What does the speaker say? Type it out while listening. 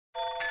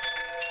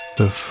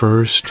The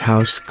first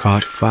house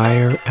caught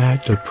fire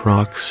at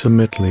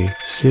approximately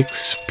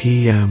 6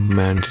 p.m.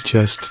 and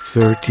just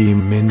 30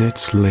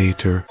 minutes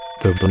later,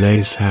 the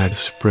blaze had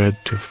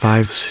spread to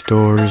 5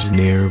 stores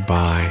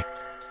nearby.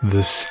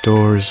 The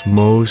stores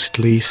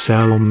mostly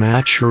sell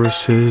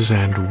mattresses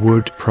and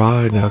wood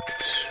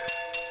products.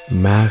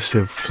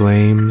 Massive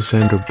flames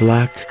and a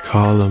black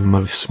column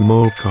of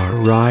smoke are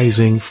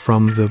rising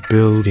from the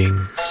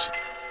buildings,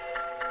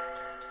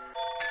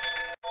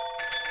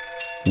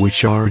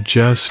 which are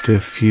just a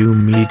few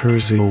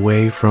meters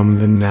away from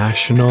the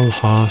National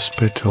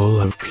Hospital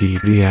of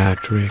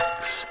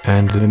Pediatrics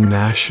and the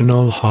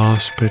National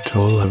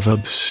Hospital of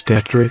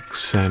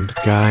Obstetrics and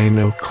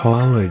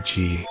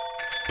Gynecology.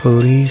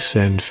 Police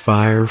and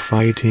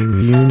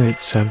firefighting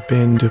units have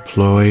been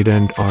deployed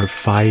and are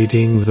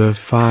fighting the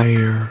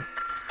fire.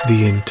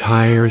 The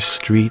entire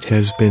street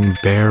has been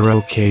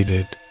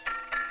barricaded,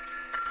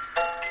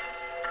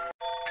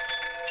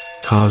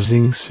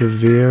 causing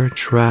severe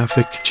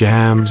traffic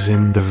jams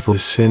in the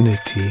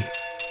vicinity.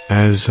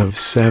 As of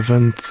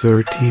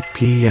 7:30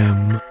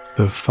 p.m.,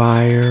 the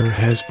fire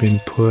has been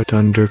put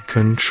under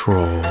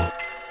control.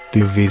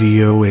 The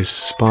video is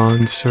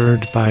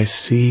sponsored by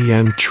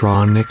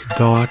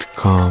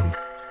cntronic.com.